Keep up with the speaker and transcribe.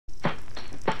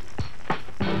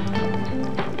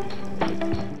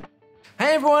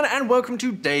everyone, and welcome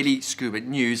to Daily Scuba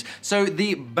News. So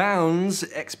the Bounds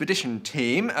expedition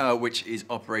team, which is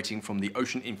operating from the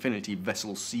Ocean Infinity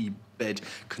vessel Seabed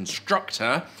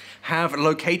Constructor, have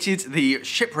located the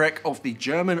shipwreck of the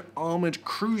German armoured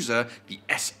cruiser, the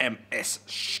SMS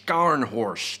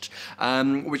Scharnhorst,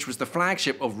 which was the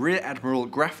flagship of Rear-Admiral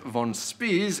Graf von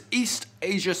Spee's East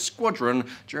Asia Squadron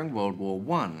during World War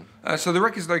I. So the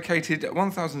wreck is located at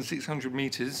 1,600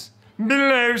 metres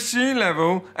below sea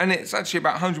level, and it's actually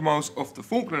about 100 miles off the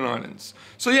Falkland Islands.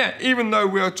 So yeah, even though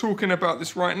we are talking about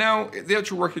this right now, the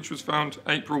actual wreckage was found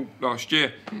April last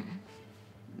year.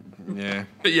 Yeah.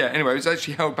 But yeah, anyway, it was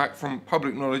actually held back from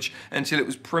public knowledge until it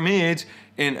was premiered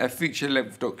in a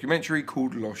feature-length documentary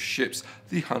called Lost Ships,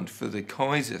 The Hunt for the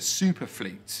Kaiser Super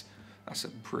Fleet. That's a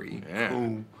pretty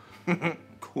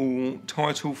cool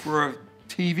title for a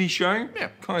TV show. Yeah.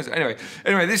 Kaiser.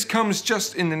 Anyway, this comes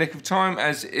just in the nick of time,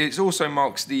 as it also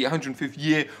marks the 105th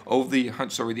year of the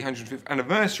 105th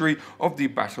anniversary of the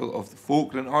Battle of the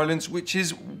Falkland Islands, which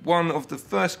is one of the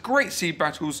first great sea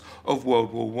battles of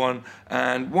World War I,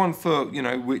 and one for,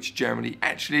 which Germany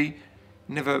actually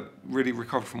never really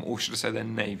recovered from, or should I say their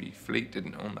navy fleet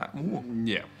didn't on that war.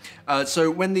 Yeah. So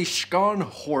when the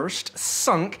Scharnhorst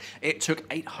sunk, it took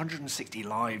 860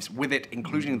 lives with it,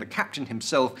 including the captain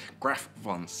himself, Graf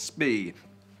von Spee.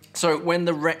 So when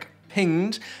the wreck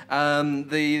pinged,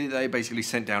 they basically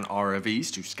sent down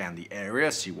ROVs to scan the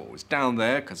area, see what was down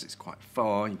there, because it's quite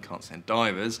far, you can't send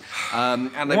divers.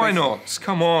 And they Why not?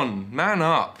 Come on, man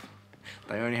up.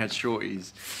 They only had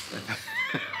shorties.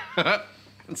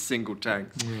 Single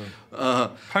tanks.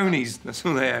 Ponies, that's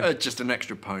all they had. Just an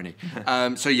extra pony.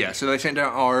 So they sent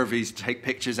out ROVs to take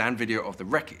pictures and video of the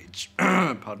wreckage,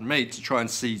 pardon me, to try and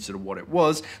see sort of what it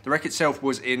was. The wreck itself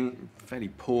was in fairly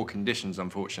poor conditions,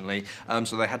 unfortunately,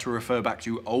 so they had to refer back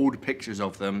to old pictures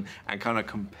of them and kind of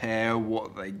compare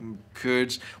what they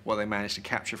managed to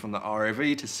capture from the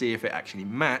ROV to see if it actually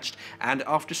matched. And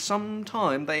after some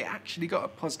time, they actually got a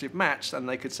positive match, and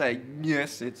they could say,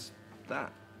 yes, it's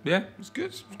that. Yeah, it's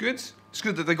good. It's good. It's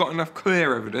good that they got enough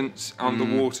clear evidence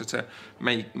underwater to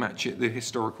match it, the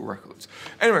historical records.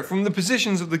 Anyway, from the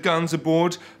positions of the guns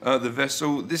aboard the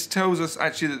vessel, this tells us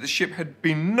actually that the ship had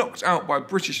been knocked out by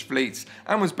British fleets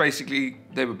and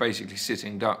they were basically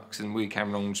sitting ducks, and we came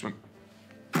along and just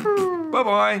went,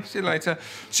 bye-bye, see you later.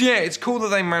 So yeah, it's cool that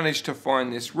they managed to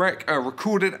find this wreck,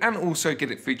 record it, and also get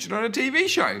it featured on a TV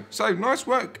show. So nice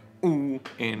work, all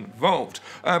involved.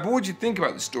 But what do you think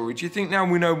about the story? Do you think now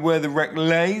we know where the wreck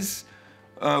lays,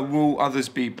 will others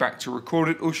be back to record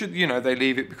it, or should they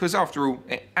leave it, because after all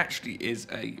it actually is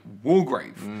a war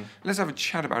grave? Let's have a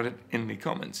chat about it in the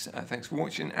comments. Thanks for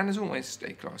watching, and as always,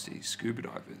 stay classy, scuba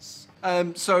divers.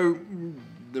 So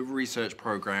the research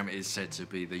program is said to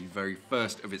be the very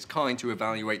first of its kind to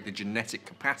evaluate the genetic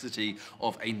capacity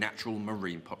of a natural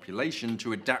marine population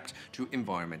to adapt to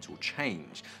environmental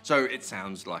change. So it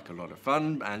sounds like a lot of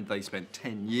fun, and they spent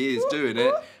 10 years doing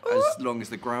it. As long as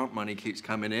the grant money keeps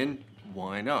coming in,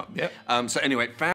 why not? Yep. So anyway,